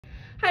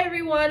Hi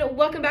everyone,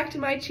 welcome back to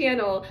my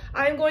channel.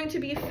 I'm going to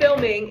be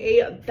filming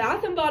a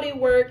Bath & Body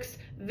Works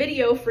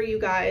video for you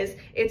guys.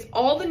 It's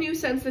all the new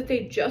scents that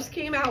they just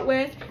came out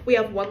with. We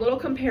have one little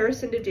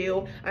comparison to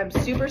do. I'm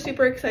super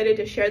excited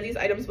to share these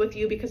items with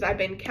you because I've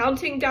been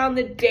counting down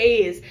the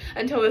days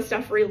until this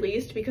stuff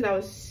released because I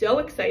was so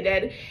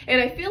excited. And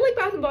I feel like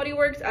Bath & Body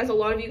Works, as a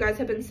lot of you guys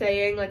have been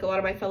saying, like a lot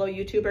of my fellow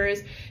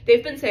YouTubers,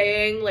 they've been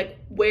saying, like,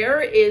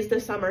 where is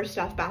the summer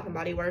stuff, Bath &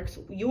 Body Works?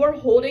 You are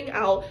holding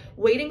out,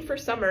 waiting for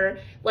summer.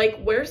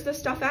 Like, where's the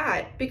stuff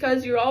at?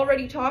 Because you're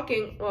already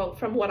talking, well,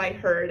 from what I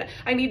heard,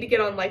 I need to get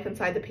on Life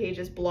Inside the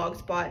Page's blog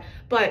spot,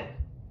 but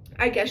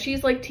I guess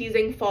she's like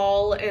teasing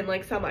fall and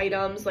like some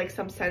items, like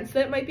some scents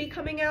that might be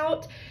coming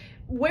out.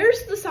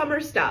 Where's the summer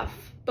stuff?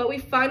 But we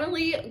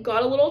finally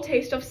got a little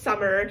taste of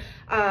summer.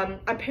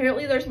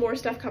 Apparently there's more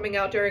stuff coming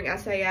out during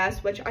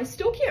SAS, which I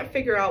still can't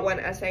figure out when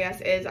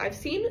SAS is. I've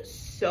seen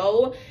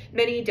so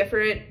many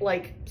different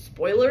like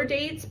spoiler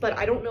dates, but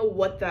I don't know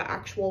what the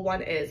actual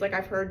one is. Like,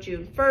 I've heard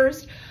June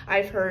 1st,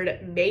 I've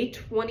heard May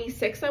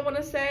 26th, I want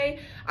to say.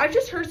 I've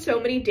just heard so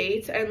many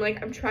dates, and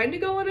like I'm trying to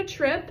go on a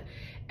trip,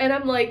 and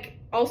I'm like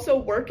also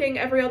working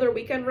every other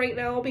weekend right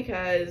now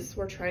because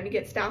we're trying to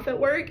get staff at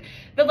work.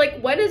 But like,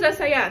 when is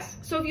SAS?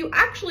 So if you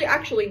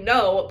actually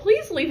know,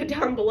 please leave it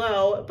down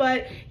below.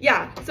 But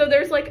yeah, so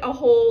there's like a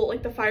whole,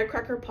 like the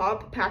Firecracker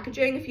Pop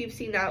packaging, if you've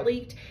seen that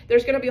leaked,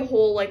 there's gonna be a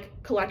whole like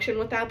collection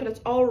with that, but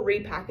it's all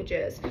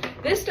repackages.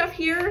 This stuff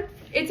here,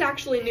 it's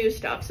actually new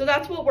stuff, so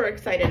that's what we're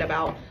excited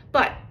about.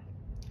 But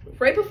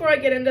right before I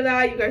get into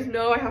that, you guys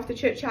know I have to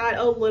chit chat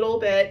a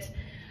little bit.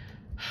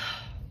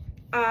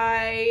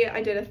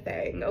 I did a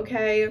thing,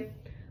 okay?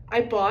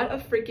 I bought a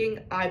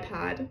freaking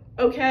iPad,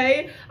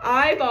 okay?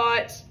 I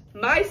bought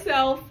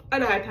myself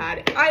an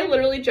iPad. I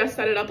literally just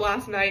set it up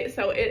last night,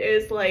 so it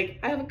is like,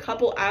 I have a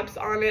couple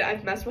apps on it.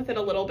 I've messed with it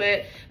a little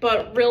bit,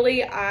 but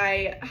really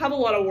I have a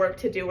lot of work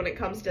to do when it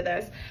comes to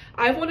this.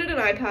 I've wanted an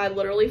iPad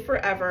literally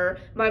forever.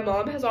 My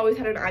mom has always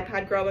had an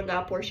iPad growing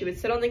up where she would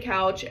sit on the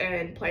couch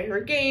and play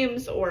her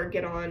games or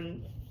get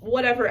on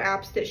whatever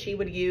apps that she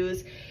would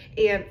use.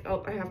 And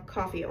oh, I have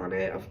coffee on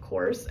it, of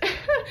course.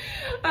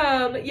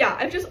 Yeah,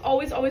 I've just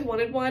always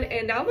wanted one,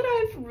 and now that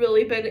I've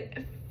really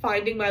been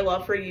finding my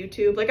love for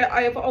YouTube, like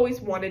I have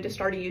always wanted to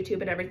start a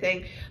YouTube and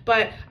everything,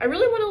 but I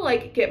really want to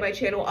like get my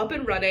channel up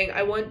and running.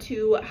 I want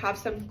to have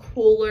some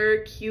cooler,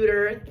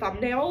 cuter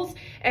thumbnails,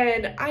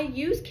 and I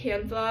use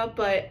Canva,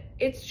 but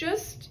it's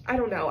just, I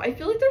don't know, I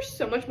feel like there's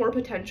so much more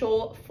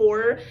potential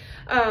for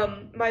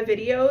my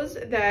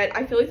videos that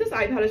I feel like this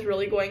iPad is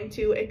really going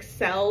to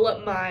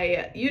excel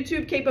my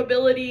YouTube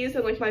capabilities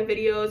and like my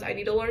videos. I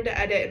need to learn to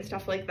edit and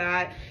stuff like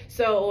that.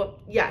 So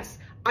yes,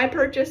 I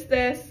purchased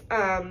this.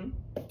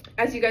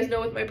 As you guys know,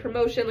 with my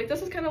promotion, like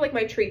this is kind of like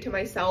my treat to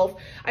myself.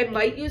 I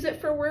might use it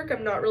for work.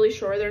 I'm not really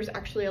sure. There's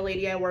actually a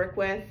lady I work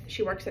with.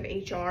 She works in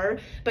HR,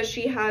 but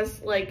she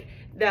has like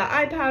the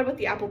iPad with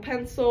the Apple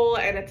Pencil,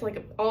 and it's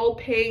like all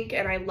pink,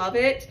 and I love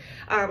it.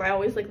 I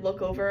always like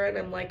look over and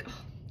I'm like,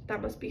 oh,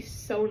 that must be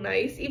so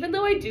nice. Even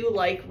though I do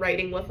like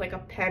writing with like a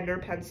pen or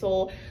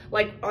pencil,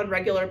 like on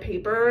regular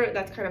paper,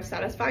 that's kind of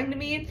satisfying to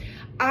me.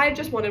 I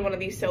just wanted one of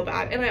these so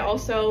bad. And I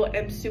also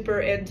am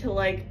super into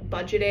like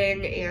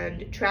budgeting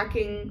and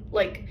tracking,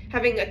 like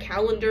having a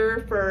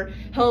calendar for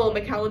home,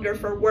 a calendar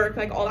for work,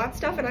 like all that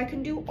stuff. And I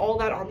can do all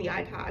that on the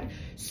iPad.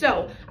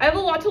 So I have a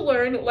lot to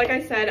learn. Like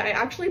I said, I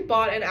actually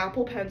bought an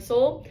Apple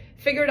Pencil.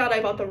 Figured out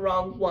I bought the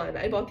wrong one.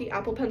 I bought the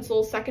Apple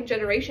Pencil 2nd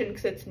generation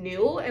because it's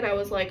new, and I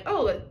was like,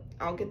 oh,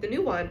 I'll get the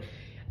new one.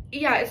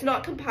 Yeah, it's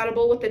not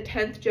compatible with the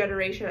 10th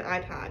generation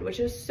iPad, which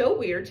is so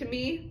weird to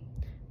me.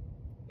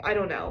 I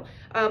don't know.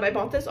 I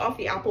bought this off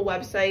the Apple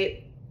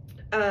website.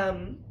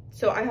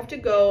 So I have to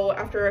go,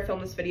 after I film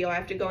this video, I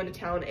have to go into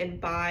town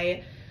and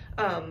buy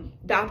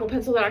the Apple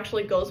Pencil that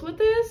actually goes with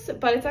this,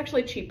 but it's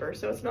actually cheaper,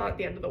 so it's not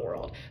the end of the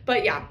world.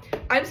 But yeah,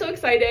 I'm so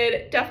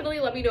excited. Definitely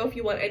let me know if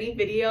you want any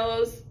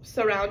videos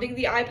surrounding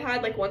the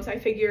iPad, like once I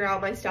figure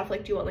out my stuff.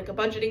 Like, do you want like a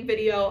budgeting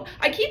video?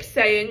 I keep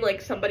saying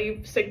like somebody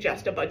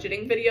suggest a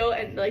budgeting video,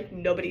 and like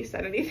nobody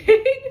said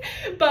anything,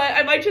 but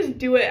I might just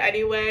do it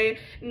anyway.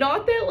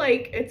 Not that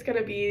like it's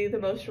gonna be the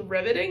most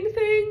riveting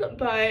thing,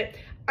 but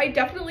I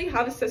definitely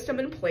have a system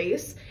in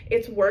place.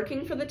 It's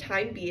working for the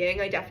time being.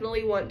 I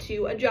definitely want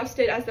to adjust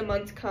it as the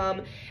months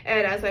come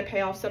and as I pay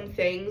off some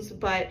things.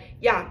 But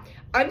yeah,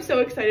 I'm so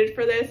excited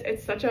for this.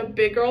 It's such a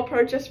big girl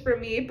purchase for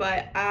me,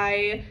 but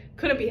I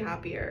couldn't be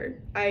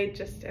happier. I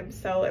just am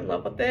so in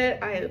love with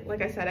it.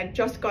 Like I said, I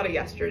just got it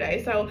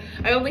yesterday, so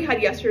I only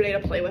had yesterday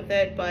to play with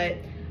it, but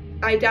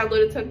I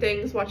downloaded some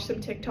things, watched some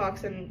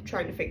TikToks, and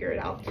trying to figure it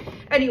out.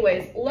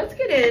 Anyways, let's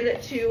get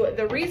into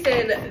the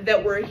reason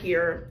that we're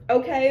here,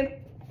 okay?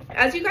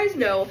 As you guys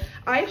know,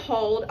 I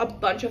hauled a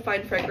bunch of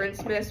Fine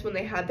Fragrance Mists when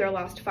they had their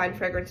last Fine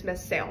Fragrance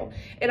Mist sale.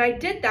 And I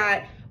did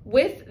that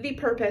with the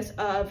purpose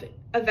of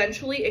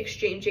eventually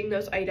exchanging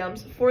those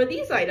items for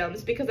these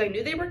items because I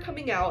knew they were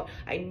coming out.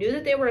 I knew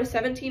that they were a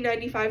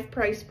 $17.95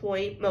 price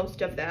point,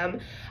 most of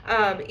them.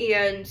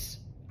 And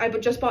I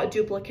just bought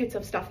duplicates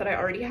of stuff that I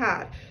already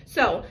had.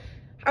 So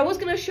I was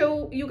gonna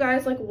show you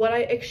guys like what I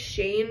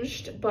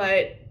exchanged,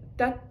 but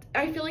that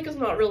I feel like is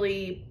not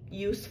really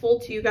useful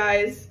to you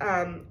guys.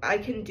 I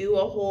can do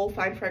a whole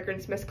Fine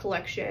Fragrance Mist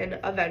collection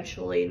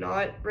eventually,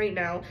 not right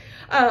now,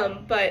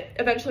 but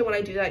eventually when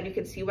I do that and you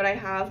can see what I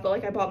have. But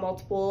like I bought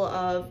multiple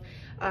of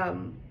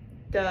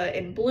the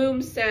In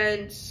Bloom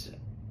scent.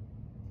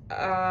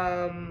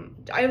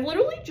 I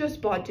literally just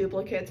bought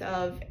duplicates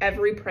of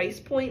every price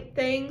point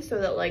thing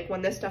so that like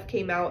when this stuff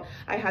came out,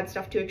 I had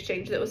stuff to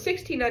exchange that was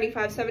 $16.95,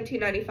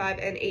 $17.95,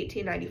 and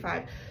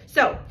 $18.95.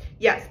 So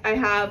yes, I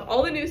have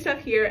all the new stuff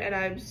here and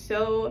I'm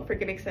so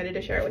freaking excited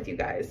to share it with you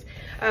guys.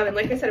 And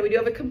like I said, we do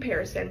have a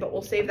comparison, but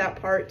we'll save that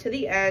part to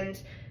the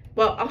end.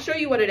 Well, I'll show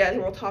you what it is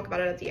and we'll talk about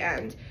it at the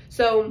end.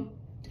 So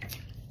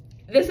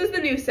this is the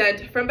new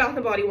scent from Bath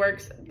 & Body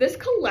Works. This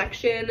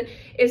collection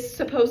is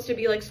supposed to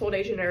be like Sol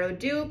de Janeiro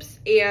dupes,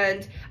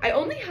 and I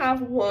only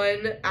have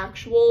one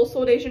actual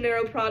Sol de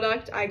Janeiro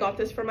product. I got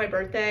this for my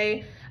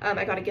birthday.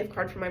 I got a gift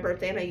card for my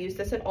birthday and I used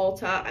this at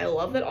Ulta. I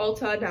love that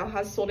Ulta now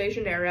has Sol de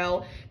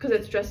Janeiro because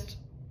it's just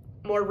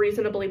more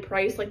reasonably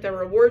priced. Like the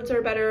rewards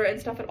are better and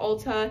stuff at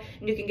Ulta,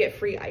 and you can get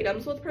free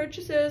items with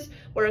purchases,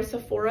 whereas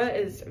Sephora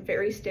is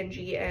very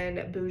stingy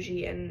and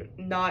bougie and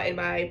not in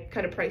my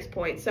kind of price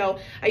point. So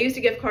I used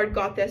a gift card,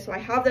 got this, so I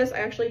have this. I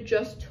actually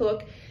just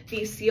took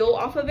the seal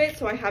off of it,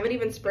 so I haven't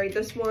even sprayed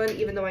this one,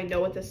 even though I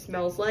know what this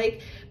smells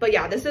like. But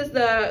yeah, this is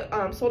the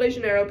Sol de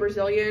Janeiro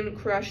Brazilian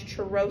Crush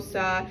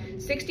Cheirosa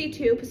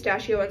 62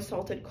 Pistachio and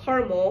Salted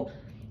Caramel.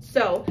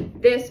 So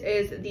this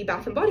is the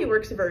Bath & Body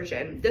Works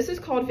version. This is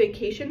called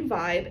Vacation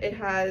Vibe. It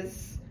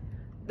has,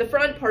 the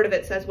front part of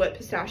it says Wet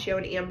Pistachio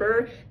and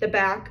Amber. The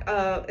back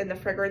in the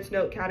fragrance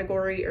note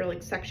category or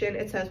like section,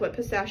 it says Wet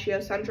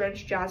Pistachio,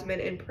 Sun-Drenched Jasmine,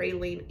 and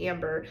Praline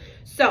Amber.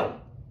 So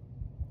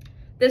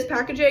this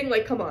packaging,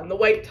 like come on, the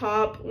white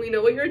top, we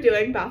know what you're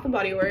doing, Bath &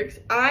 Body Works.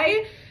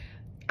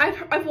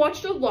 I've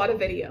watched a lot of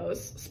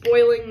videos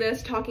spoiling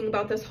this, talking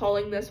about this,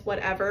 hauling this,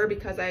 whatever,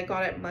 because I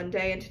got it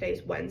Monday and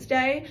today's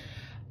Wednesday.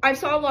 I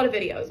saw a lot of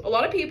videos. A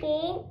lot of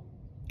people,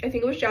 I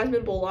think it was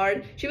Jasmine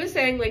Bullard, she was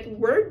saying like,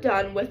 we're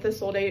done with the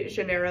Sol de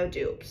Janeiro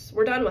dupes.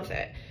 We're done with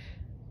it.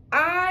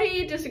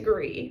 I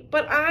disagree,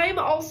 but I'm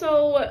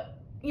also,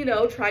 you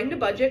know, trying to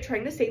budget,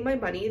 trying to save my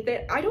money.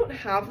 That I don't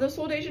have the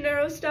Sol de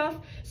Janeiro stuff.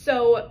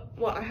 So,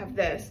 well, I have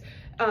this.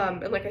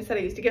 And like I said, I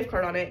used a gift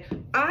card on it.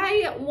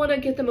 I want to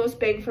get the most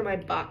bang for my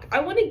buck.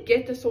 I want to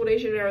get the Sol de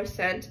Janeiro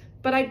scent,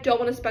 but I don't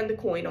want to spend the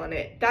coin on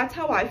it. That's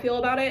how I feel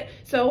about it.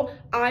 So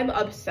I'm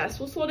obsessed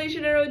with Sol de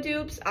Janeiro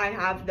dupes. I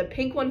have the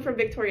pink one from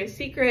Victoria's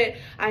Secret.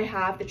 I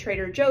have the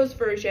Trader Joe's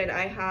version.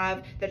 I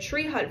have the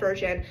Tree Hut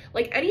version.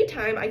 Like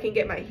anytime I can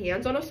get my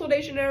hands on a Sol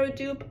de Janeiro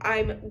dupe,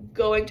 I'm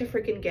going to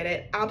freaking get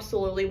it.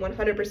 Absolutely,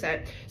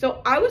 100%.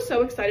 So I was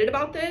so excited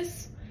about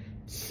this.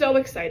 So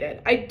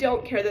excited. I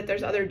don't care that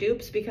there's other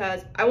dupes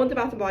because I want the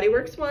Bath & Body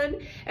Works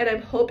one, and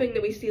I'm hoping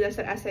that we see this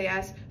at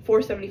SAS for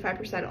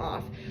 75%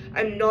 off.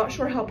 I'm not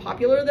sure how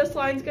popular this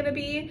line's gonna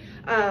be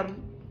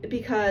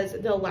because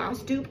the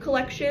last dupe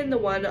collection, the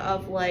one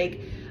of like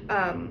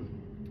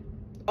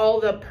all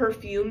the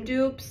perfume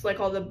dupes, like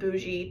all the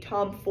bougie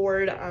Tom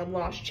Ford,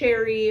 Lost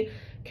Cherry,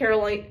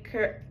 Caroline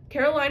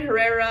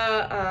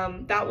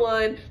Herrera, that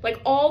one, like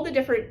all the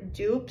different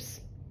dupes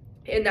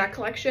in that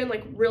collection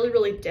like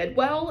really did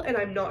well, and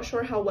I'm not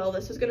sure how well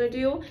this is gonna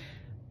do,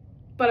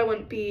 but I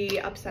wouldn't be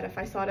upset if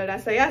I saw it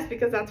at SAS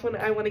because that's when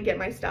I want to get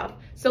my stuff.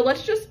 So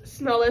let's just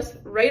smell this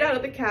right out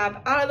of the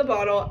cap, out of the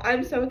bottle.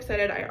 I'm so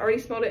excited. I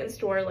already smelled it in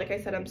store. Like I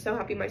said, I'm so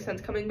happy my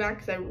scent's coming back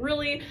because I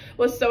really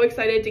was so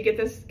excited to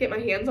get my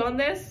hands on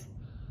this.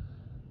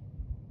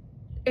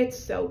 It's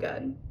so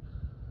good.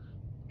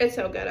 It's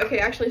so good. Okay,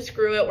 actually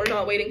screw it, we're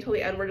not waiting till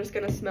the end. We're just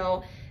gonna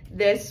smell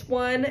this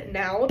one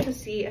now to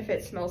see if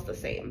it smells the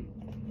same.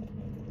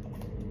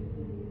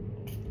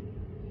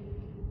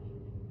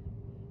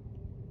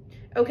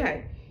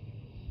 Okay,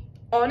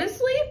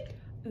 honestly,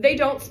 they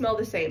don't smell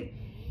the same,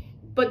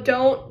 but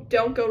don't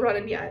go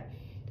running yet.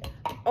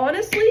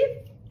 Honestly,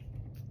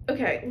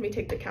 okay, let me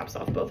take the caps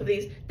off both of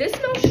these. This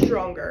smells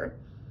stronger.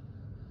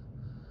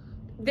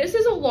 This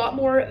is a lot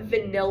more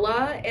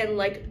vanilla and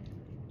like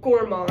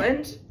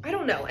gourmand. I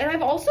don't know. And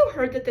I've also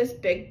heard that this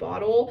big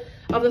bottle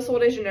of the Sol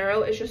de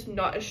Janeiro is just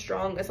not as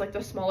strong as like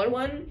the smaller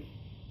one,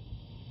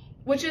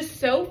 which is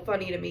so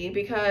funny to me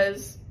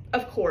because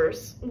of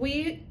course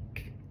we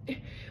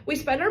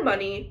spend our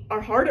money,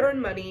 our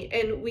hard-earned money,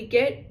 and we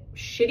get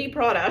shitty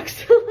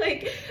products.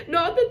 Like,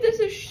 not that this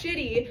is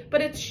shitty,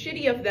 but it's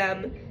shitty of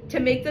them to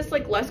make this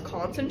like less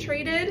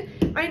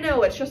concentrated. I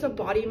know it's just a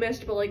body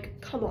mist, but like,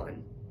 come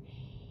on.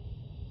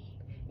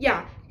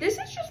 Yeah, this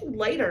is just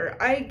lighter.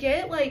 I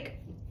get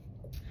like,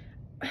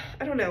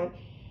 I don't know.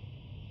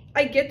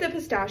 I get the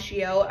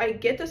pistachio. I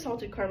get the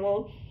salted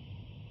caramel.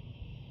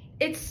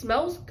 It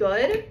smells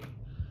good,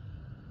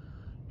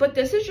 but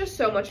this is just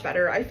so much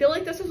better. I feel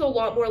like this is a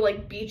lot more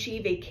like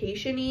beachy,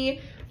 vacation-y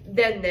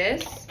than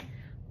this.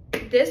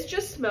 This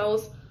just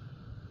smells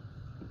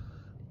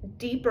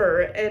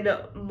deeper and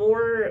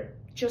more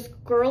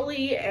just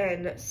girly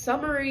and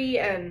summery,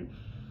 and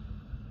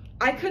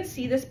I could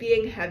see this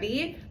being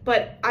heavy,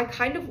 but I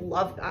kind of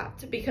love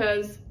that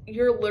because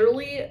you're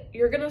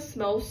gonna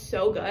smell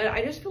so good.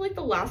 I just feel like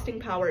the lasting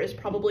power is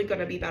probably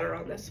gonna be better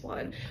on this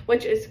one,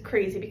 which is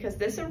crazy because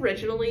this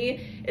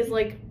originally is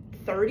like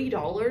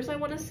 $30, I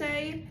want to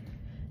say.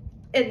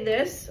 And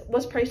this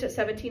was priced at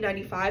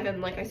 $17.95,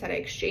 and like I said, I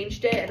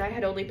exchanged it and I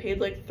had only paid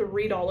like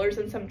 $3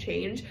 and some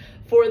change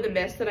for the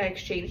mist that I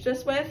exchanged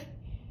this with.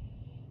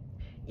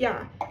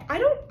 Yeah,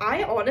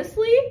 I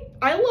honestly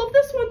love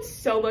this one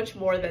so much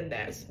more than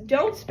this.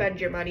 Don't spend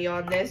your money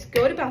on this.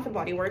 Go to Bath &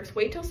 Body Works,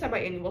 wait till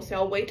semi-annual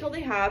sale, wait till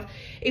they have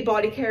a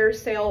body care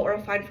sale or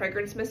a fine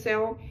fragrance mist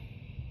sale.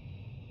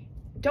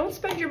 Don't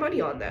spend your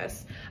money on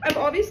this. I'm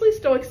obviously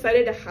still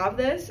excited to have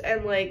this,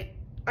 and like,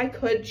 I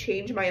could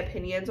change my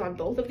opinions on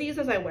both of these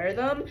as I wear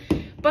them,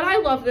 but I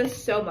love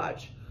this so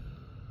much.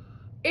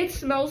 It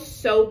smells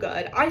so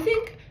good. I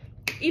think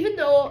even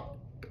though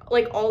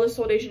like all the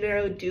Sol de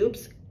Janeiro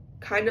dupes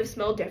kind of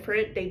smell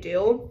different, they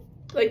do.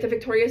 Like the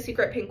Victoria's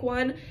Secret pink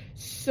one,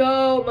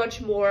 so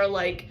much more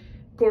like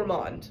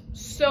gourmand.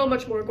 So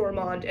much more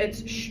gourmand. It's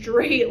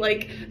straight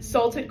like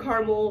salted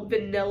caramel,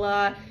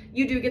 vanilla.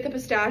 You do get the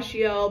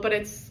pistachio, but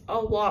it's a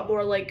lot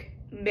more like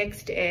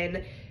mixed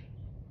in.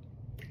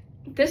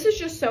 This is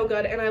just so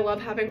good, and I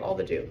love having all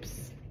the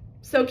dupes.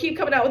 So keep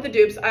coming out with the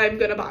dupes. I'm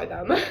gonna buy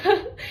them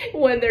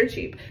when they're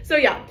cheap. So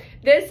yeah,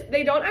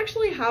 they don't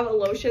actually have a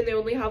lotion. They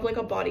only have like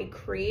a body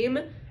cream,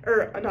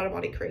 or not a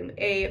body cream,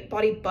 a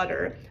body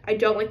butter. I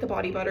don't like the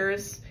body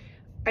butters.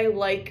 I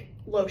like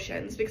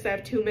lotions because I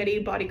have too many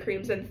body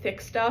creams and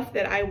thick stuff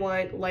that I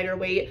want lighter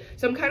weight.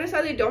 So I'm kind of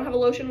sad they don't have a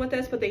lotion with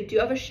this, but they do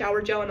have a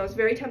shower gel, and I was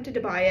very tempted to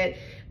buy it,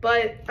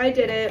 but I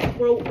didn't.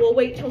 We'll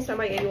wait till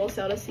semi-annual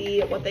sale to see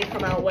what they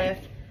come out with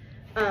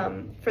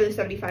for the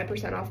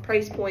 75% off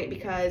price point,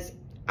 because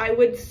I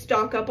would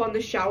stock up on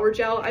the shower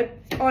gel. I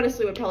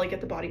honestly would probably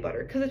get the body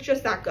butter because it's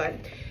just that good.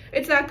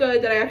 It's that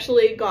good that I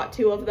actually got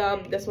 2 of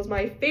them. This was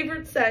my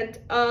favorite scent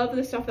of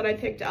the stuff that I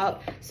picked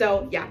up.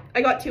 So yeah,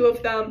 I got 2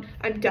 of them.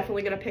 I'm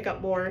definitely gonna pick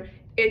up more.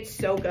 It's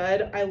so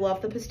good. I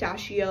love the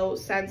pistachio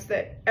scents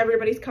that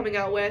everybody's coming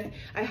out with.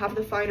 I have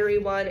the finery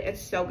one.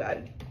 It's so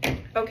good.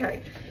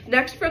 Okay,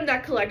 next from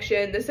that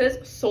collection, this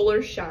is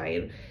Solar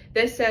Shine.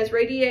 This says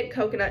radiant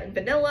coconut and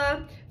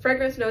vanilla,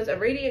 fragrance notes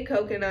of radiant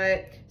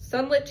coconut,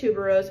 sunlit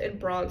tuberose, and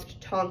bronzed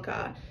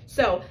tonka.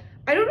 So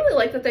I don't really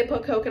like that they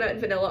put coconut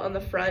and vanilla on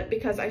the front,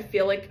 because I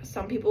feel like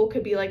some people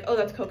could be like, oh,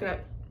 that's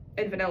coconut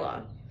and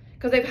vanilla,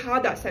 because they've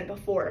had that scent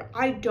before.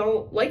 I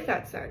don't like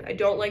that scent. I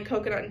don't like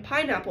coconut and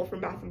pineapple from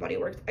Bath & Body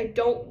Works. I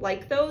don't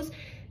like those.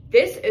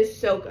 This is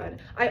so good.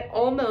 I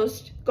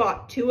almost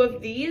got 2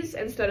 of these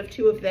instead of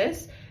 2 of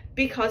this,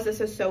 because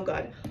this is so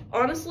good.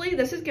 Honestly,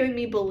 this is giving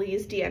me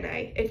Belize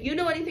DNA. If you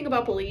know anything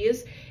about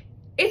Belize,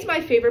 it's my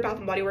favorite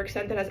Bath & Body Works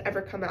scent that has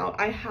ever come out.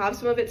 I have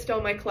some of it still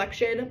in my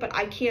collection, but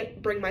I can't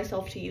bring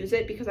myself to use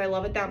it because I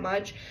love it that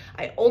much.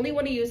 I only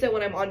want to use it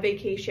when I'm on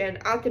vacation,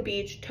 at the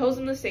beach, toes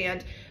in the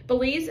sand.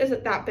 Belize is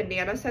that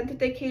banana scent that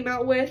they came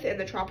out with in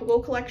the tropical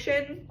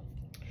collection.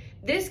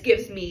 This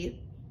gives me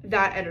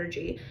that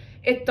energy.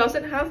 It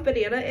doesn't have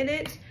banana in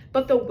it,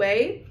 but the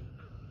way,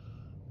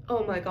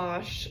 oh my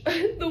gosh,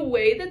 the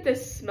way that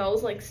this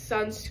smells like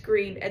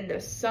sunscreen and the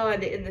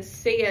sun and the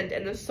sand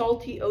and the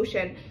salty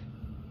ocean,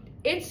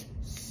 it's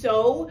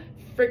so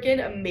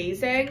freaking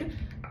amazing.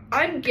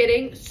 I'm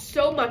getting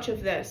so much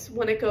of this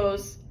when it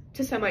goes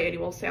to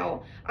semi-annual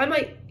sale.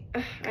 I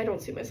don't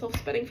see myself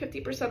spending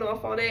 50%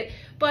 off on it,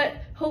 but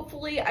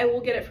hopefully I will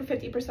get it for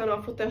 50%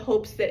 off with the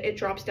hopes that it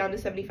drops down to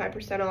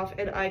 75% off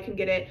and I can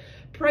get it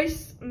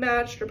price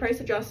matched or price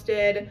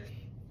adjusted,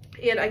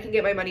 and I can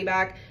get my money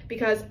back,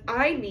 because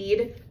I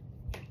need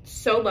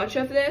so much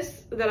of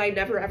this that I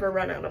never ever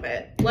run out of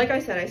it. Like I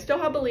said, I still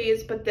have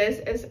Belize, but this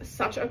is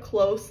such a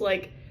close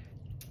like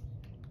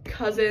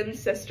cousin,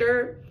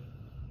 sister.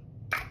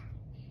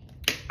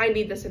 I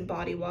need this in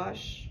body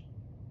wash.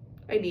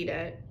 I need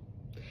it.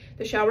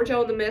 The shower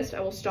gel and the mist I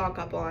will stock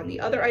up on. The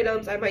other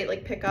items I might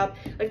like pick up,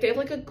 like they have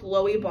like a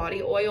glowy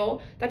body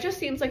oil that just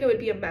seems like it would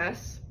be a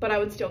mess, but I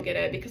would still get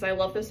it because I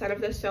love the scent of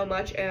this so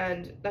much,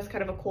 and that's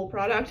kind of a cool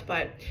product.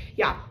 But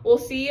yeah, we'll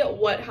see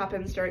what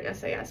happens during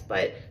SAS,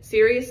 but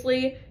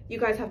seriously, you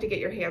guys have to get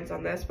your hands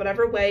on this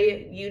whatever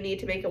way you need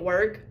to make it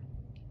work.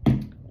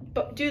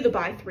 But do the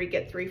buy 3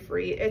 get 3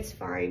 free. It's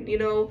fine, you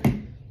know,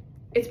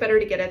 it's better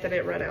to get it than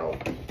it run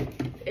out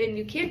and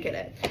you can't get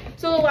it.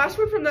 So the last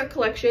one from that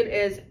collection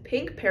is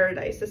Pink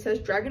Paradise. This says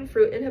dragon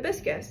fruit and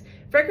hibiscus.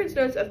 Fragrance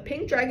notes of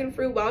pink dragon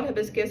fruit, wild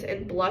hibiscus,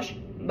 and blush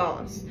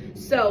moss.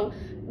 So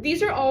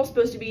these are all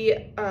supposed to be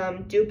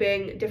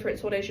duping different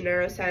Sol de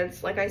Janeiro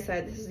scents. Like I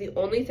said, this is the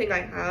only thing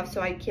I have,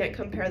 so I can't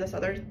compare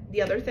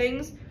the other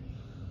things.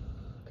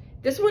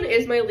 This one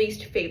is my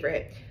least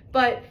favorite,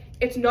 but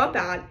it's not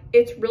bad.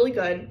 It's really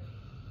good.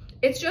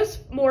 It's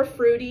just more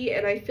fruity,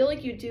 and I feel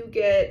like you do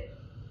get,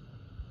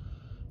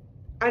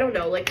 I don't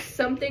know, like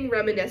something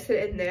reminiscent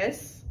in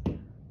this.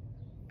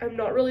 I'm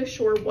not really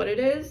sure what it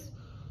is,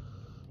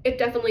 It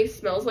definitely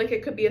smells like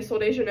it could be a Sol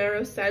de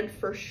Janeiro scent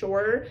for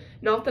sure.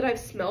 Not that I've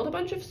smelled a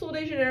bunch of Sol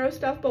de Janeiro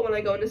stuff, but when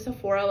I go into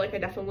Sephora, like I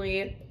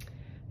definitely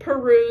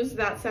peruse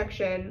that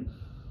section.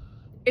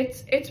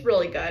 It's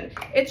really good.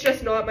 It's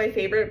just not my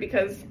favorite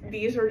because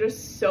these are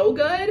just so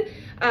good.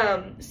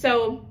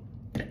 So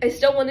I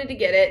still wanted to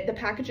get it. The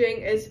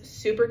packaging is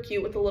super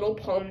cute with the little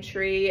palm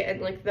tree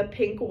and like the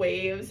pink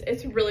waves.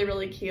 It's really,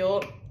 really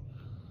cute.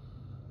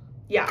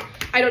 Yeah,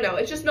 I don't know.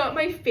 It's just not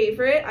my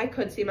favorite. I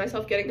could see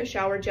myself getting a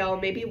shower gel,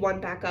 maybe one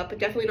backup, but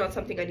definitely not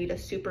something I need to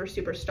super,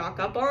 super stock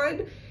up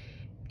on.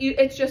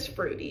 It's just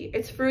fruity.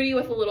 It's fruity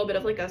with a little bit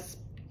of like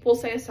we'll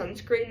say a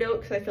sunscreen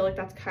note, because I feel like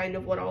that's kind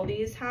of what all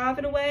these have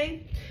in a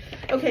way.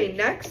 Okay,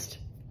 next,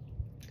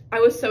 I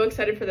was so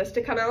excited for this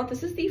to come out.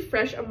 This is the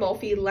Fresh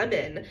Amalfi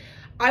Lemon.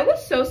 I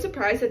was so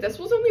surprised that this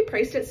was only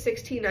priced at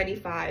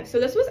 $16.95. So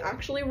this was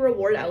actually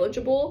reward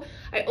eligible.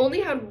 I only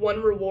had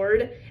one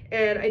reward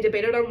and I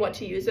debated on what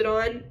to use it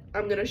on.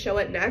 I'm gonna show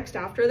it next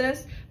after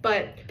this,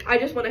 but I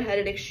just went ahead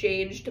and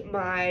exchanged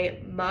my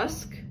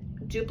musk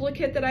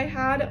duplicate that I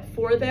had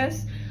for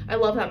this. I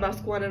love that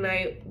musk one and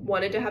I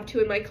wanted to have two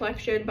in my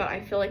collection, but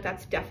I feel like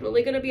that's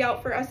definitely gonna be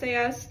out for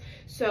SAS.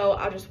 So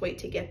I'll just wait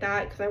to get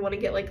that because I want to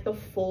get like the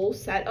full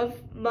set of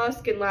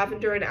musk and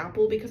lavender and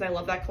apple because I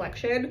love that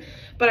collection.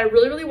 But I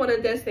really, really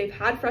wanted this. They've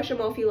had Fresh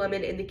Amalfi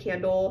Lemon in the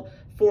candle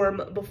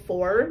form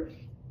before,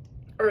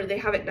 or they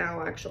have it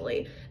now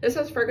actually. This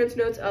has fragrance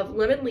notes of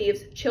lemon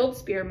leaves, chilled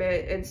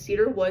spearmint, and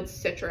cedar wood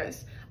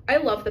citrus. I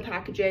love the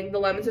packaging. The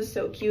lemons is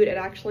so cute. It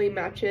actually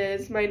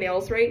matches my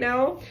nails right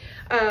now.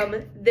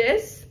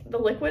 The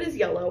liquid is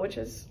yellow, which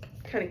is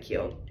kind of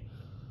cute.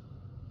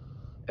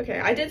 Okay,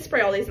 I did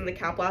spray all these in the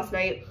cap last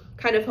night,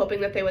 kind of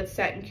hoping that they would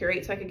set and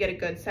curate so I could get a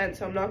good scent,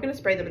 so I'm not going to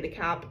spray them in the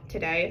cap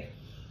today.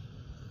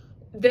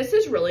 This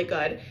is really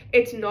good.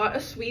 It's not a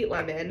sweet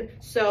lemon,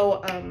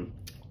 so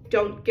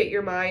don't get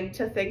your mind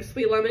to think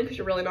sweet lemon because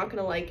you're really not going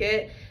to like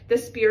it. The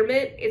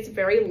spearmint, it's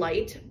very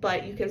light,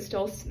 but you can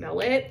still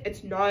smell it.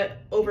 It's not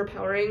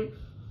overpowering.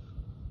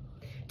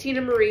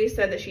 Tina Marie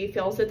said that she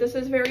feels that this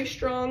is very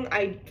strong.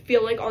 I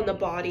feel like on the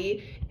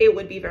body, it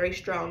would be very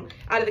strong.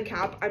 Out of the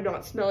cap, I'm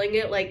not smelling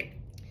it like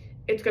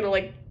it's gonna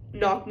like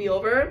knock me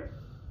over,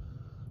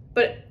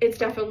 but it's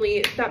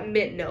definitely that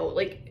mint note.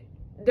 Like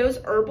those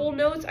herbal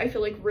notes, I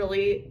feel like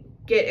really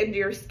get into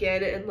your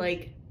skin and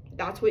like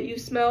that's what you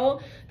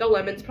smell. The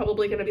lemon's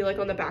probably going to be like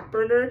on the back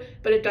burner,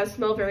 but it does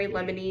smell very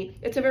lemony.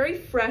 It's a very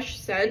fresh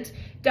scent.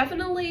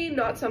 Definitely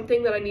not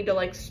something that I need to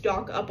like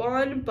stock up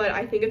on, but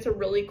I think it's a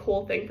really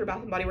cool thing for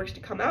Bath & Body Works to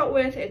come out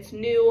with. It's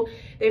new.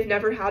 They've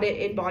never had it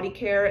in body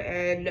care,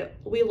 and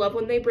we love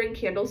when they bring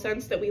candle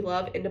scents that we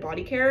love into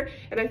body care,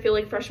 and I feel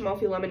like Fresh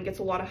Amalfi Lemon gets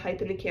a lot of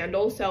hype in the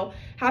candle, so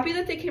happy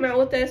that they came out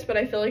with this, but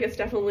I feel like it's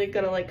definitely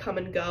gonna like come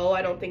and go.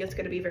 I don't think it's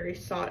gonna be very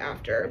sought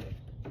after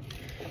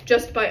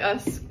just by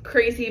us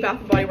crazy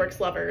Bath & Body Works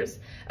lovers.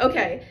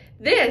 Okay,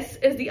 this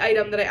is the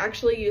item that I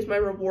actually used my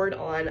reward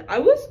on. I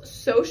was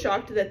so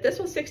shocked that this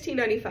was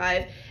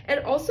 $16.95 and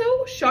also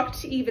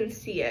shocked to even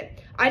see it.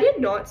 I did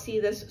not see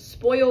this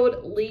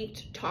spoiled,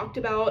 leaked, talked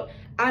about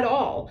at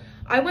all.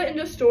 I went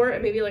into a store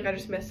and maybe like I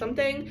just missed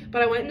something,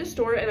 but I went into a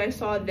store and I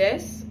saw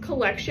this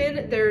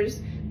collection.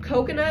 There's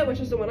coconut,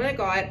 which is the one I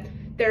got.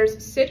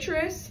 There's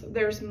citrus,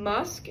 there's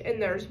musk, and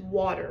there's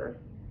water.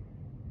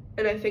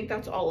 And I think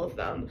that's all of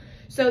them.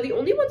 So the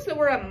only ones that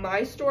were at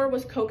my store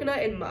was coconut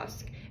and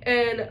musk.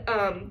 And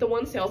the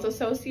one sales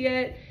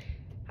associate,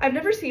 I've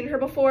never seen her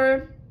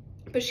before,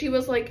 but she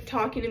was like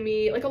talking to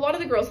me, like a lot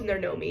of the girls in there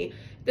know me.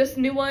 This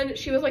new one,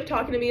 she was like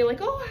talking to me like,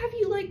 oh, have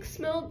you like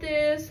smelled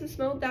this and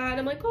smelled that? And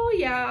I'm like, oh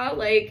yeah,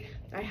 like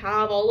I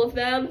have all of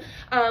them.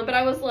 But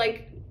I was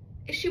like,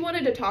 she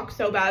wanted to talk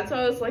so bad, so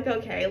I was like,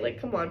 okay,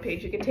 like come on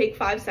Paige, you can take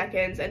 5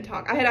 seconds and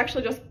talk. I had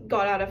actually just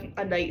got out of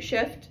a night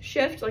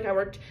shift, like I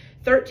worked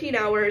 13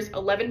 hours,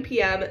 11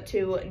 p.m.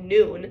 to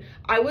noon.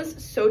 I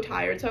was so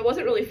tired, so I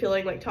wasn't really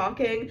feeling like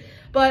talking,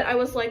 but I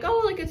was like,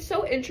 oh, like it's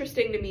so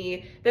interesting to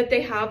me that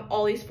they have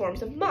all these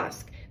forms of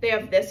musk. They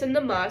have this in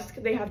the musk,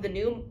 they have the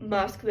new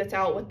musk that's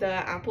out with the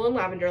apple and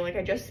lavender, like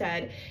I just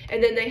said,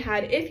 and then they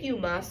had If You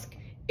Musk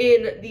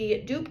in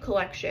the dupe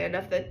collection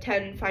of the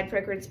 10 fine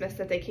fragrance mists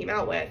that they came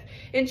out with.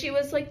 And she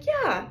was like,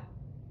 yeah,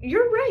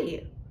 you're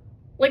right.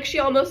 Like she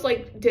almost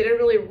like didn't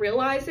really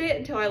realize it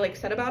until I like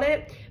said about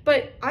it,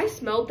 but I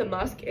smelled the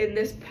musk in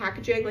this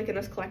packaging, like in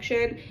this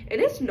collection,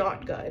 and it's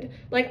not good.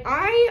 Like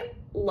I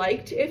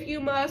liked If You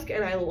Musk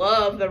and I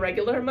love the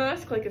regular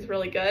musk, like it's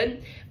really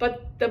good,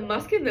 but the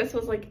musk in this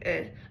was like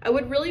eh. I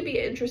would really be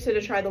interested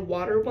to try the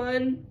water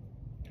one.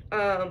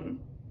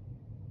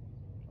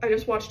 I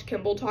just watched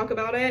Kimball talk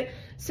about it.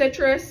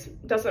 Citrus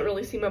doesn't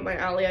really seem up my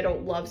alley. I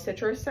don't love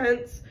citrus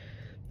scents.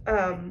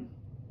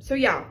 So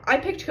yeah, I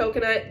picked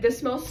coconut. This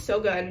smells so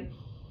good.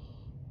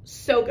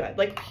 So good,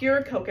 like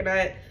pure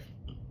coconut.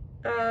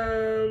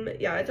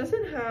 Yeah, it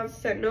doesn't have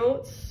scent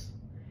notes,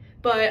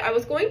 but I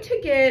was going to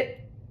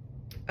get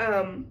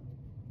a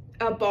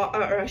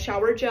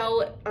shower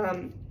gel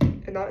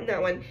and not in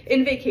that one,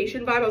 in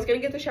vacation vibe. I was gonna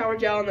get the shower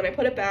gel, and then I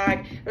put it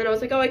back, and then I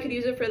was like, oh, I could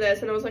use it for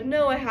this, and I was like,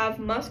 no, I have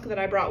musk that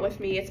I brought with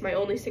me. It's my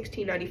only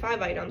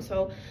 $16.95 item,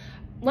 so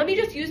let me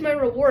just use my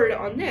reward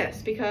on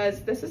this,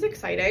 because this is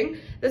exciting.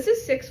 This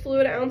is 6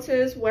 fluid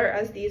ounces,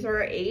 whereas these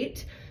are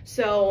 8,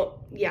 so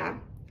yeah,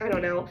 I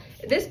don't know.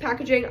 This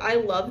packaging, I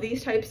love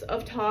these types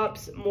of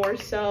tops more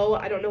so.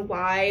 I don't know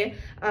why.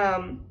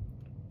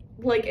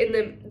 Like in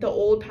the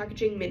old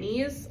packaging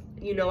minis,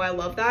 you know I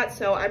love that.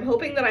 So I'm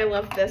hoping that I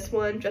love this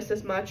one just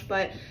as much.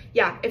 But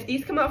yeah, if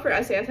these come out for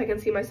SAS, I can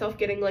see myself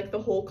getting like the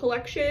whole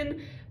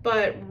collection.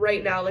 But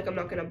right now, like, I'm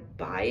not gonna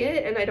buy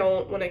it, and I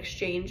don't want to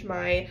exchange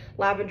my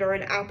lavender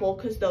and apple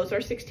because those are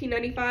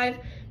 $16.95.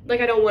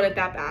 Like, I don't want it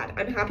that bad.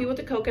 I'm happy with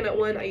the coconut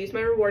one. I used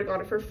my reward,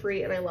 got it for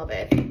free, and I love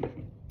it.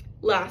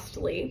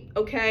 Lastly,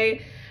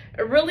 okay,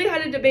 I really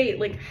had a debate,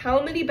 like,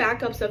 how many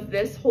backups of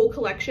this whole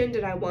collection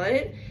did I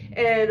want,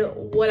 and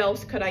what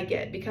else could I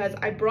get? Because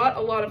I brought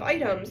a lot of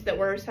items that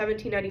were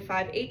 $17.95,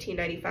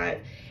 $18.95,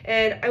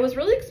 and I was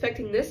really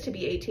expecting this to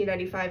be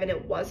 $18.95, and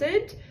it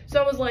wasn't.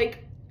 So I was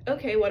like,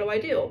 okay, what do I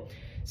do?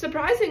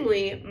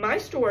 Surprisingly, my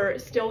store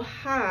still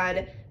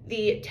had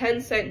the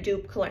 10-cent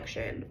dupe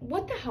collection.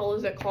 What the hell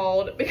is it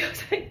called?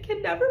 Because I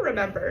can never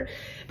remember.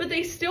 But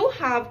they still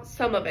have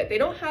some of it. They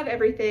don't have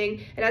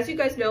everything. And as you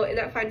guys know, in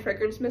that Fine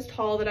Fragrance Mist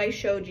haul that I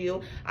showed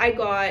you, I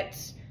got,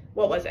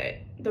 what was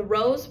it? The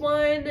rose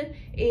one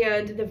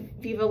and the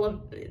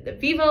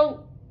Viva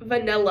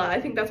Vanilla,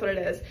 I think that's what it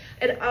is.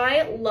 And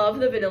I love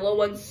the vanilla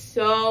one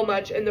so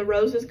much, and the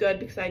rose is good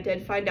because I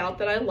did find out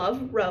that I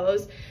love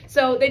rose.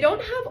 So they don't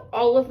have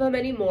all of them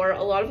anymore.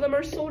 A lot of them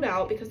are sold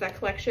out because that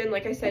collection,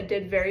 like I said,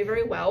 did very,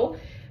 very well.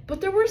 But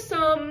there were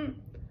some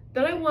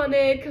that I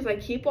wanted because I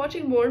keep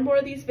watching more and more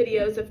of these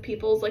videos of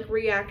people's like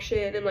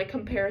reaction and like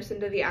comparison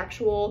to the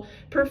actual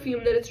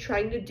perfume that it's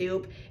trying to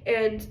dupe.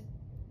 And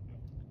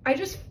I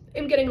just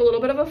am getting a little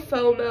bit of a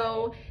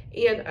FOMO.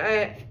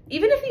 And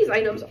even if these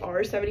items are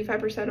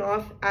 75%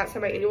 off at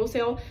semi-annual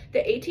sale, the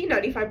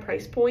 $18.95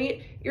 price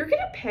point, you're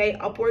gonna pay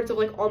upwards of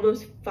like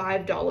almost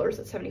 $5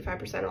 at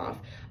 75% off.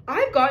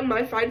 I've gotten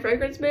my Fine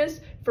Fragrance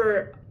Mist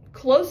for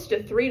close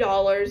to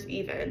 $3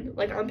 even.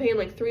 Like, I'm paying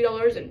like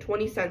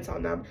 $3.20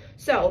 on them.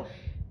 So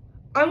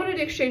I wanted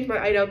to exchange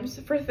my items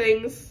for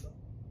things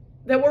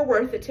that were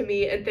worth it to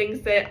me, and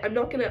things that I'm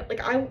not gonna, like,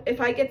 if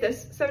I get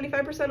this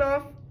 75%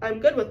 off, I'm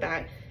good with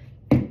that.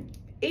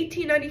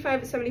 $18.95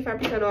 at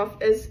 75% off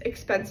is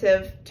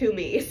expensive to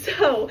me,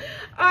 so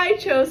I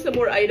chose some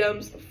more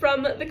items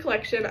from the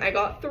collection. I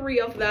got 3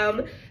 of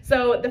them.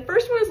 So the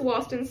first one is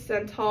Lost in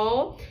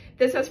Santal.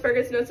 This has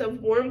fragrance notes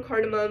of warm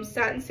cardamom,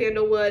 satin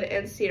sandalwood,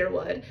 and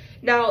cedarwood.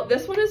 Now,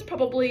 this one is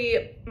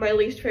probably my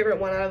least favorite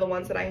one out of the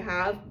ones that I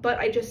have, but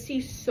I just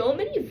see so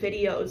many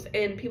videos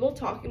and people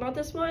talking about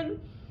this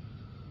one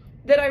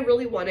that I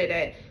really wanted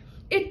it.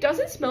 It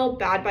doesn't smell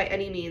bad by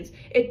any means.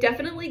 It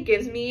definitely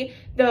gives me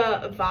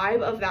the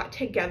vibe of that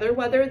Together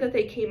weather that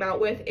they came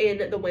out with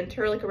in the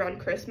winter, like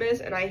around Christmas,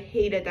 and I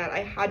hated that.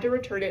 I had to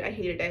return it. I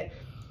hated it.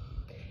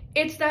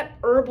 It's that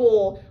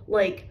herbal,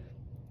 like,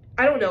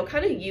 I don't know,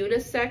 kind of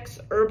unisex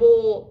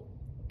herbal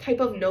type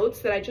of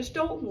notes that I just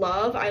don't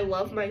love. I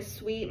love my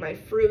sweet, my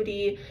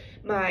fruity,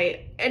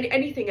 my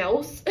anything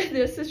else.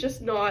 This is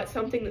just not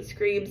something that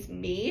screams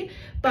me.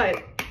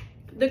 But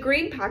the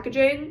green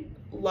packaging,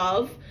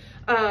 love.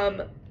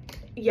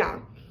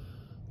 Yeah,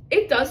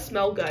 it does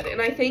smell good, and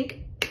I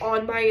think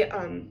on my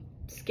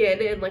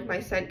skin and like my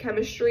scent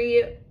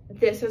chemistry,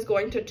 this is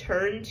going to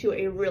turn to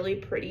a really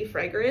pretty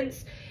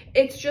fragrance.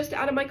 It's just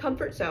out of my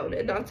comfort zone,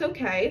 and that's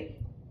okay.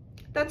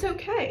 That's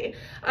okay.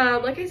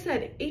 Like I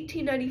said,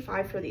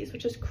 $18.95 for these,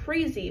 which is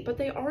crazy, but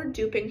they are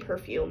duping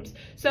perfumes.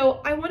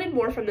 So I wanted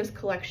more from this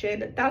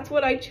collection. That's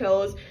what I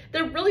chose.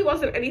 There really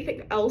wasn't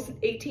anything else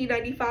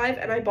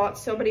 $18.95, and I bought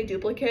so many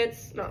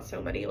duplicates, not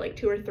so many, like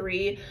 2 or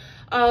 3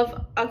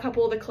 of a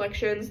couple of the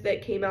collections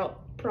that came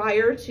out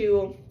prior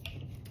to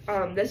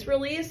this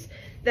release,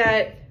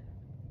 that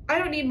I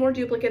don't need more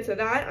duplicates of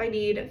that. I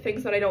need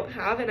things that I don't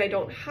have, and I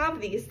don't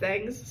have these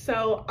things.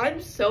 So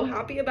I'm so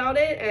happy about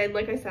it. And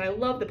like I said, I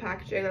love the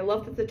packaging. I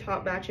love that the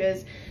top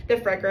matches the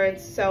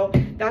fragrance. So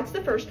that's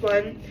the first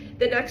one.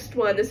 The next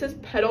one, this is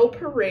Petal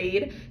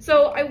Parade.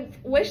 So I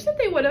wish that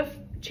they would have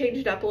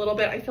changed it up a little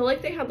bit. I feel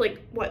like they had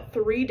like, what,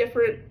 3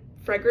 different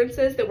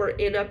fragrances that were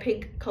in a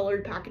pink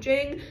colored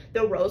packaging.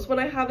 The rose one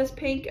I have is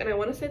pink, and I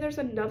want to say there's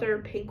another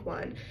pink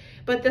one.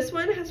 But this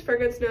one has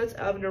fragrance notes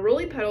of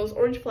neroli petals,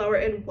 orange flower,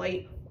 and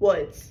white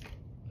woods.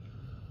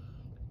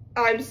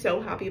 I'm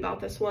so happy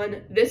about this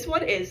one. This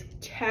one is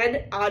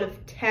 10 out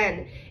of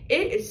 10.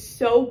 It is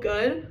so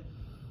good.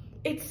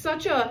 It's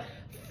such a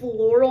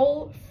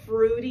floral,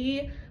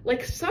 fruity,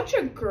 like such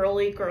a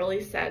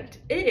girly scent.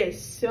 It is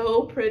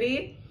so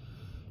pretty.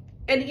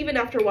 And even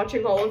after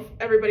watching all of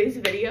everybody's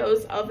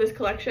videos of this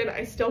collection,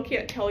 I still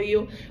can't tell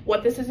you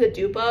what this is a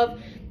dupe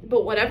of.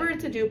 But whatever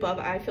it's a dupe of,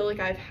 I feel like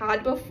I've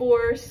had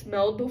before,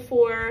 smelled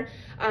before.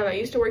 I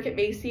used to work at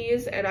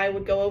Macy's, and I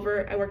would go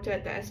over, I worked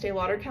at the Estee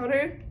Lauder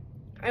counter.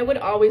 I would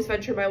always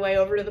venture my way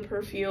over to the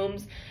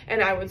perfumes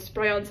and I would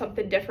spray on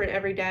something different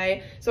every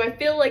day. So I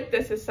feel like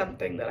this is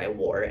something that I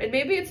wore, and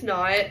maybe it's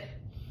not.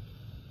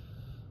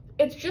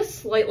 It's just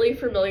slightly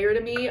familiar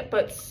to me,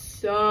 but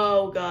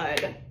so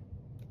good.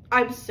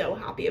 I'm so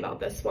happy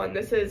about this one.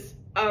 This is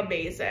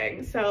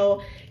amazing.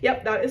 So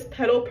yep, that is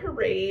Petal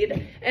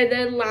Parade. And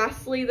then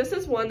lastly, this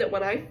is one that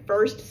when I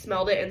first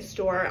smelled it in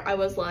store, I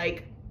was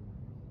like,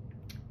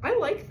 I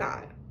like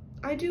that.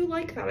 I do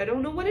like that. I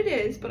don't know what it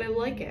is, but I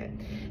like it.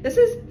 This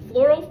is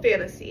Floral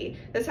Fantasy.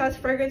 This has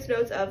fragrance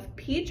notes of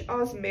peach,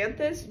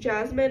 osmanthus,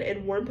 jasmine,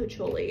 and warm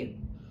patchouli.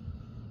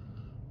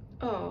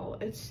 Oh,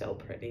 it's so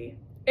pretty.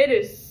 It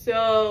is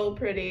so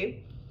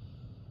pretty.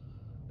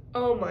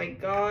 Oh my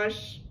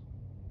gosh.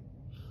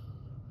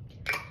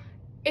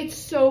 It's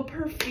so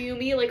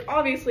perfumey. Like,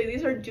 obviously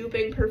these are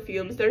duping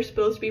perfumes. They're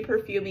supposed to be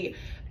perfumey,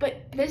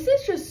 but this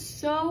is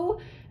just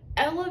so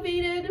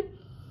elevated.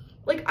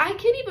 Like, I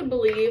can't even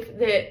believe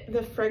that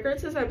the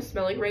fragrances I'm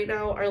smelling right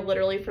now are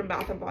literally from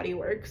Bath & Body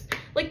Works.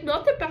 Like,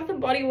 not that Bath &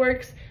 Body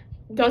Works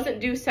doesn't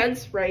do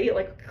scents right.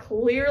 Like,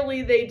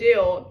 clearly they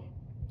do.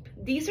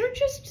 These are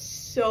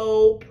just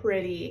so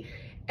pretty.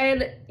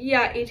 And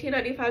yeah,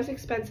 $18.95 is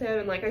expensive,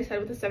 and like I said,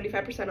 with the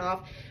 75%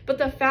 off, but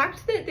the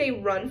fact that they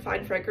run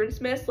fine fragrance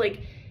mist,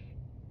 like,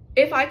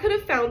 if I could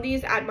have found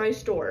these at my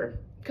store,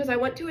 because I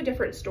went to a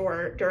different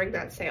store during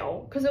that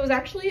sale, because it was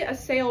actually a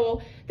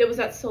sale that was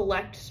at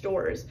select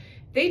stores.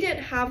 They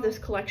didn't have this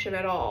collection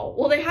at all.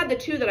 Well, they had the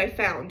two that I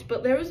found,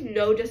 but there was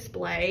no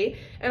display,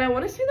 and I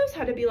want to say those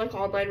had to be like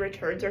online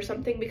returns or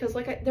something, because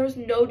like there was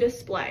no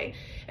display.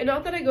 And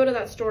not that I go to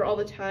that store all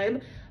the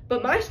time,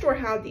 but my store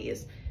had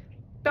these.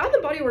 Bath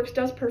 & Body Works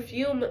does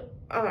perfume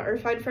or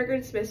fine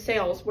fragrance mist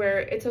sales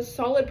where it's a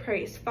solid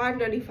price,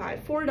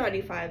 $5.95,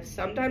 $4.95,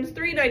 sometimes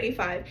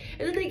 $3.95, and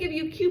then they give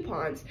you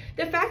coupons.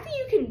 The fact that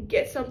you can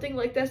get something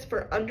like this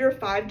for under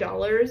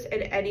 $5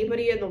 and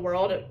anybody in the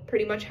world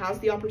pretty much has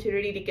the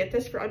opportunity to get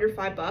this for under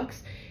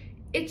 $5,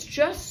 it's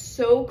just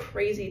so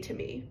crazy to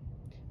me.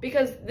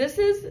 Because this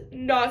is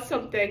not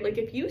something, like,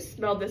 if you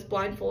smelled this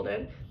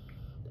blindfolded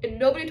and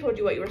nobody told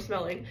you what you were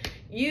smelling,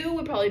 you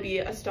would probably be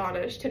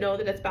astonished to know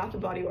that it's Bath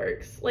 & Body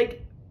Works.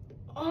 Like,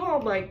 oh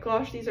my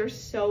gosh, these are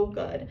so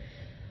good.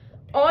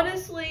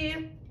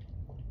 Honestly,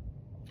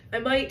 I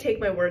might take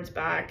my words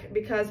back,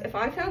 because if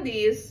I found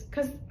these,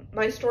 because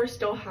my store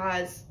still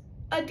has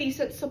a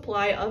decent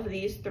supply of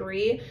these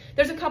three.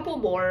 There's a couple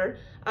more.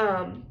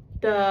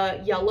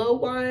 The yellow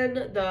one,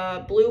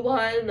 the blue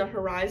one, the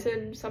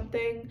Horizon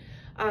something.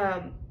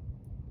 I'm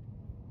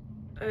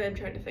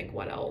trying to think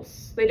what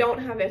else. They don't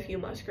have If You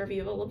Musk or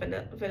Viva La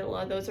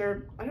Vanilla. Those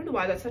are, I don't know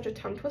why that's such a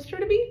tongue twister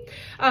to me.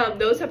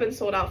 Those have been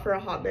sold out for a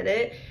hot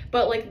minute.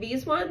 But like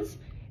these ones,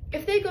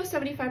 if they go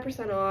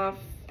 75% off,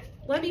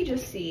 let me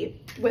just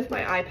see with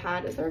my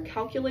iPad. Is there a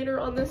calculator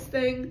on this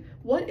thing?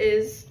 What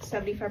is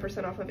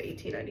 75% off of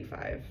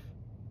 $18.95?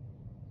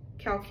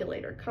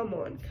 Calculator, come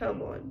on,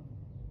 come on.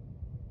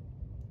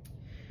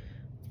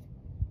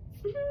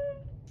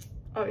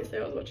 Obviously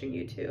I was watching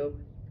YouTube.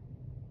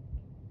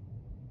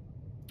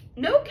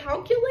 No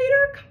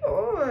calculator? Come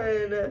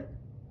on.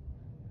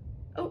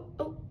 Oh,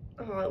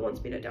 it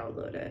wants me to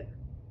download it.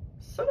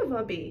 Son of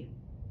a bee.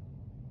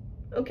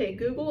 Okay,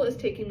 Google is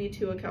taking me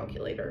to a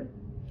calculator.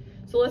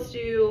 So let's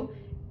do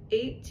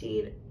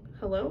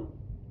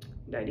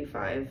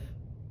 95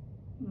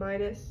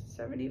 minus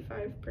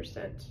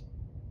 75%.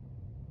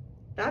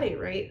 That ain't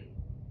right.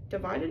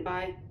 Divided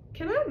by?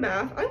 Can I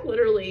math? I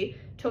literally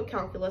took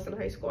calculus in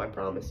high school, I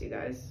promise you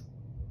guys.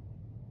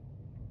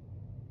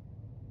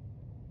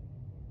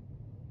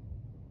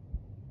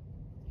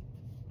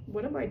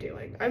 What am I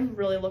doing? I'm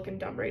really looking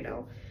dumb right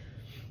now.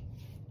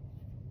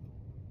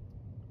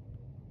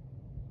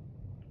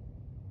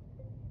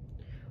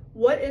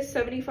 What is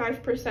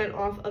 75%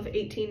 off of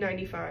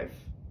 $18.95?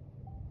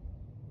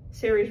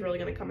 Sari's really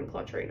gonna come in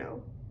clutch right now.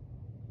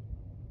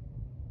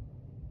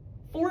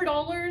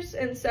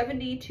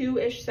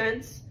 $4.72-ish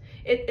cents.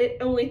 It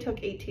only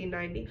took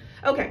 $18.90.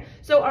 Okay,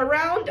 so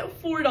around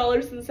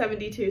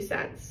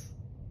 $4.72.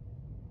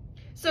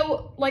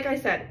 So, like I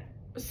said,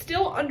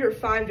 still under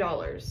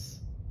 $5.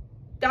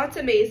 That's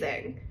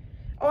amazing.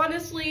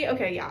 Honestly,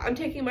 okay, yeah, I'm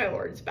taking my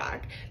words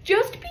back.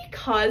 Just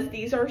because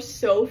these are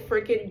so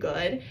freaking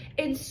good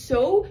and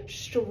so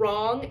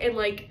strong and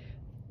like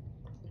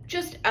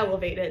just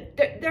elevated,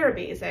 they're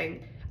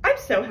amazing. I'm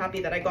so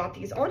happy that I got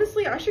these.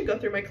 Honestly, I should go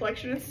through my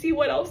collection and see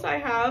what else I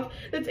have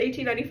that's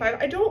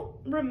 $18.95. I don't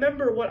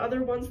remember what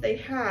other ones they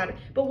had,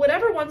 but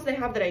whatever ones they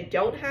have that I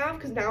don't have,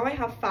 because now I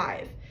have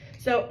 5.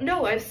 So,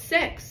 no, I have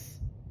 6,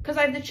 because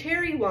I have the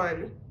cherry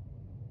one.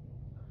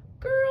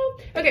 Girl.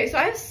 Okay, so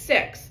I have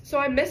 6. So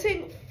I'm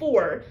missing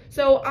 4.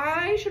 So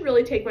I should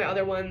really take my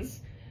other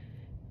ones.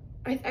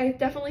 I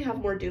definitely have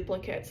more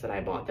duplicates that I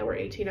bought that were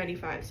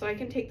 $18.95. So I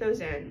can take those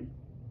in.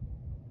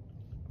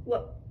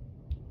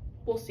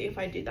 We'll see if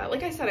I do that.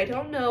 Like I said, I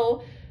don't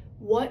know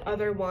what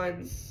other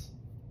ones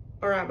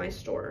are at my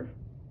store.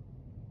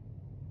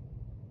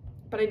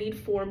 But I need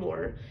 4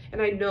 more.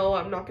 And I know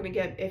I'm not going to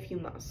get If You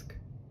Musk.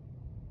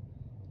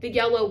 the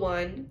yellow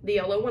one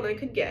I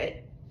could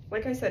get.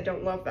 Like I said,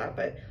 don't love that,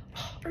 but,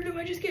 or do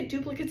I just get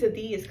duplicates of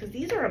these? Because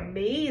these are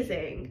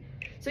amazing.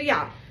 So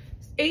yeah,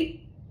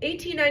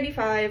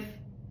 $18.95,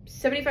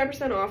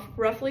 75% off,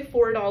 roughly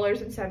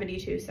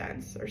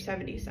 $4.72 or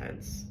 70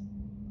 cents.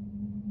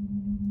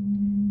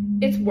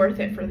 It's worth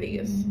it for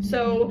these.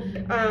 So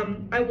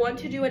I want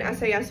to do an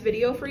SAS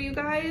video for you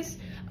guys.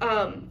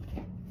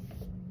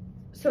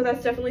 So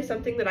that's definitely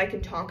something that I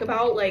can talk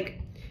about,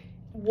 like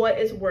what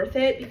is worth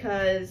it,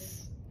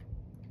 because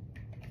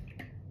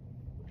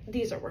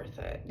these are worth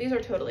it. These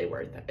are totally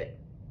worth it.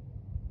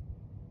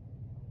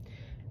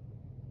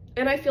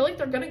 And I feel like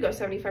they're gonna go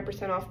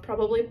 75% off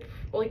probably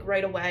like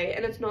right away.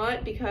 And it's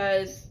not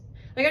because,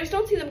 like, I just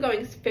don't see them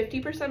going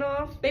 50%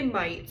 off. They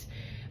might,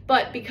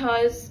 but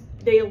because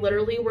they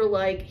literally were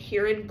like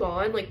here and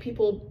gone, like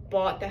people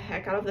bought the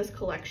heck out of this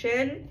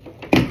collection.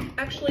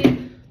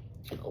 Actually,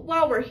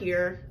 while we're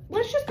here,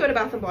 let's just go to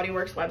Bath & Body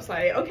Works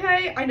website,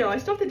 okay? I know I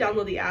still have to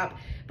download the app,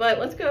 but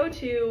let's go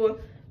to,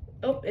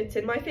 oh, it's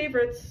in my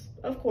favorites,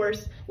 of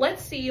course.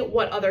 Let's see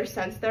what other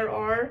scents there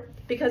are,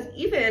 because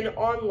even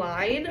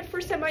online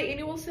for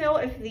semi-annual sale,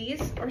 if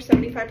these are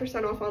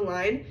 75% off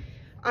online,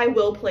 I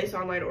will place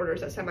online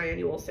orders at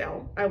semi-annual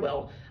sale. I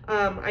will.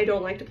 I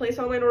don't like to place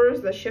online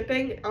orders. The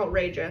shipping,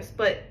 outrageous,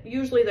 but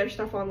usually there's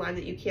stuff online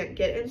that you can't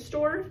get in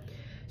store.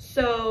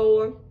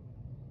 So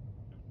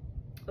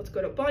let's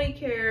go to body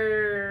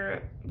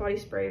care, body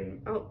spray.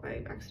 Oh,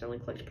 I accidentally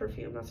clicked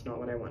perfume. That's not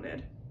what I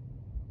wanted.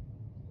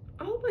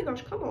 Oh my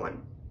gosh, come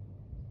on.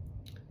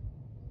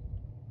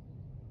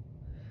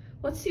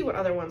 Let's see what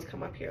other ones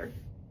come up here.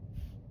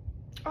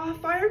 Oh,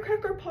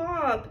 Firecracker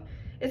Pop.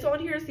 It's on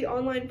here as the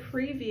online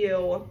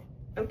preview.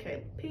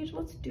 Okay, Paige,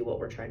 let's do what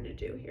we're trying to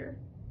do here.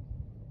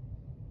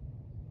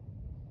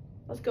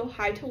 Let's go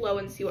high to low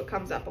and see what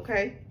comes up,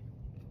 okay?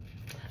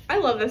 I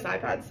love this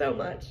iPad so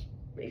much.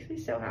 Makes me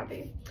so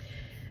happy.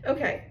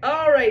 Okay,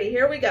 alrighty,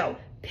 here we go.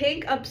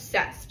 Pink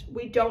Obsessed.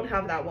 We don't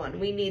have that one.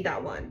 We need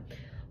that one.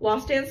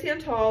 Lost and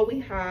Santal, we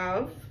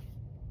have...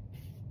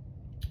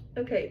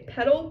 Okay,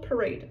 Petal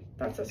Parade.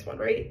 That's this one,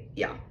 right?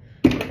 Yeah.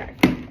 Okay.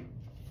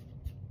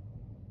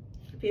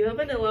 Viva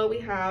Vanilla, we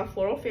have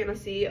Floral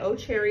Fantasy. Oh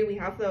Cherry, we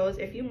have those.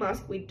 If You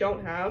Musk, we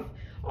don't have.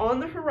 On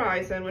the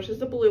Horizon, which is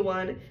the blue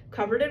one.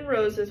 Covered in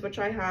Roses, which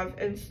I have.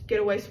 And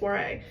Getaway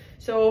Soiree.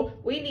 So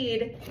we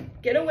need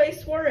Getaway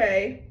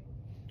Soiree,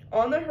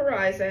 On the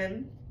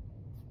Horizon,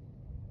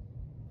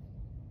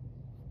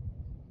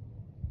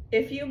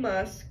 If You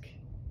Musk,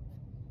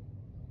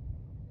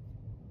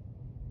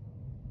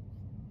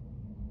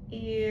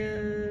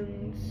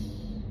 and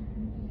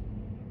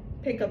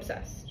Pink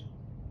Obsessed.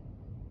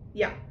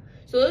 Yeah.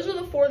 So those are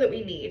the 4 that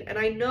we need. And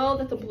I know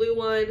that the blue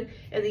one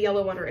and the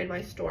yellow one are in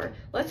my store.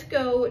 Let's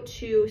go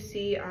to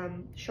see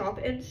shop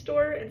in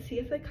store and see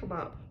if they come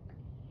up.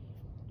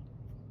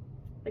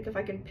 Like if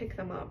I can pick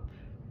them up.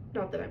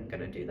 Not that I'm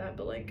gonna do that,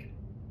 but like,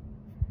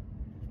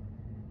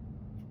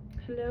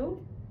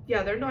 hello?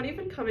 Yeah, they're not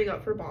even coming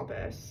up for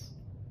Boppus.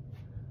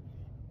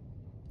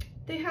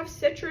 They have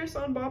citrus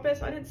on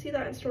Boppus. I didn't see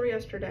that in store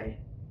yesterday.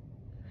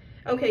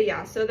 Okay,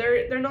 yeah, so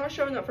they're not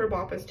showing up for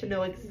Boppus to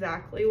know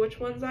exactly which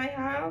ones I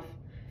have,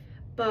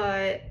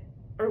 but,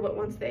 or what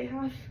ones they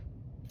have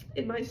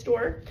in my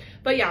store.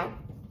 But yeah,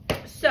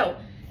 so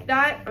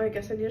that, I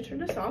guess I need to turn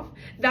this off.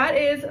 That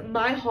is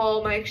my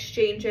haul, my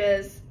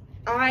exchanges.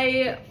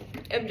 I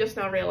am just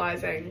now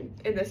realizing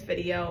in this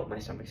video, my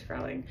stomach's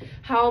growling,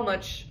 how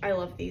much I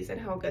love these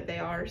and how good they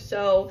are.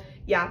 So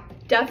yeah,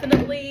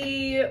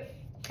 definitely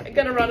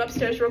gonna run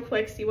upstairs real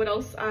quick, see what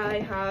else I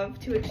have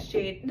to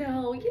exchange.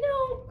 No, you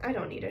know, I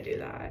don't need to do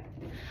that.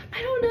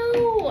 I don't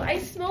know. I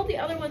smelled the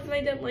other ones and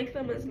I didn't like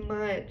them as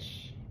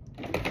much.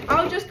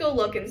 I'll just go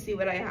look and see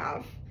what I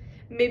have.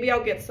 Maybe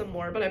I'll get some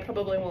more, but I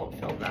probably won't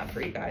film that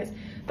for you guys.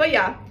 But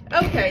yeah,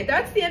 okay,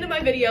 that's the end of my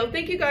video.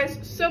 Thank you guys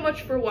so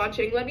much for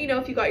watching. Let me know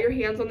if you got your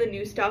hands on the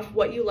new stuff,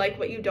 what you like,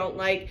 what you don't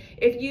like.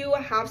 If you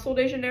have Sol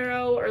de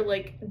Janeiro or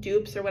like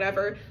dupes or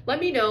whatever,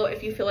 let me know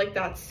if you feel like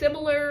that's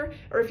similar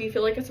or if you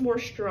feel like it's more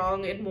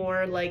strong and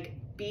more like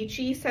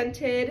beachy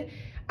scented.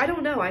 I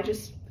don't know, I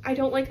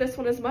don't like this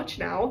one as much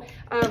now.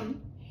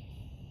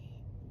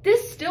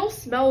 This still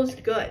smells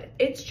good.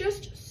 It's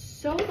just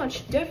so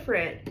much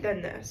different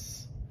than this.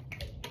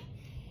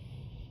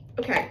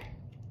 Okay,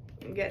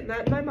 I'm getting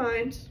that in my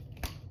mind.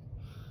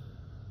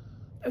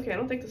 Okay, I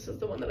don't think this is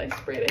the one that I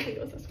sprayed. I think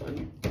it was this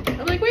one.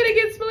 I'm like, wait, I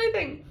can't smell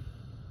anything.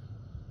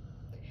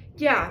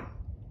 Yeah.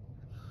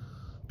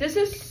 This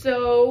is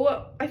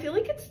so, I feel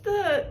like it's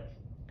the,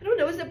 I don't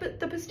know, is it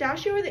the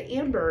pistachio or the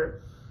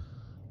amber?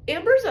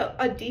 Amber's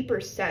a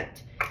deeper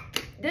scent.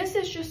 This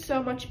is just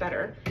so much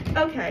better.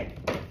 Okay,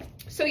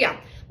 so yeah.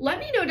 Let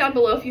me know down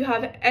below if you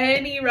have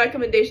any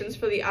recommendations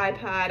for the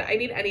iPad. I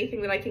need anything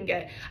that I can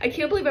get. I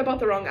can't believe I bought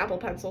the wrong Apple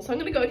Pencil, so I'm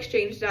gonna go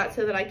exchange that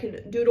so that I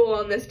can doodle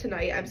on this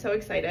tonight. I'm so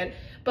excited.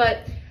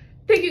 But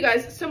thank you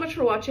guys so much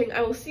for watching.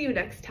 I will see you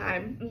next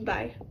time.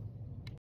 Bye.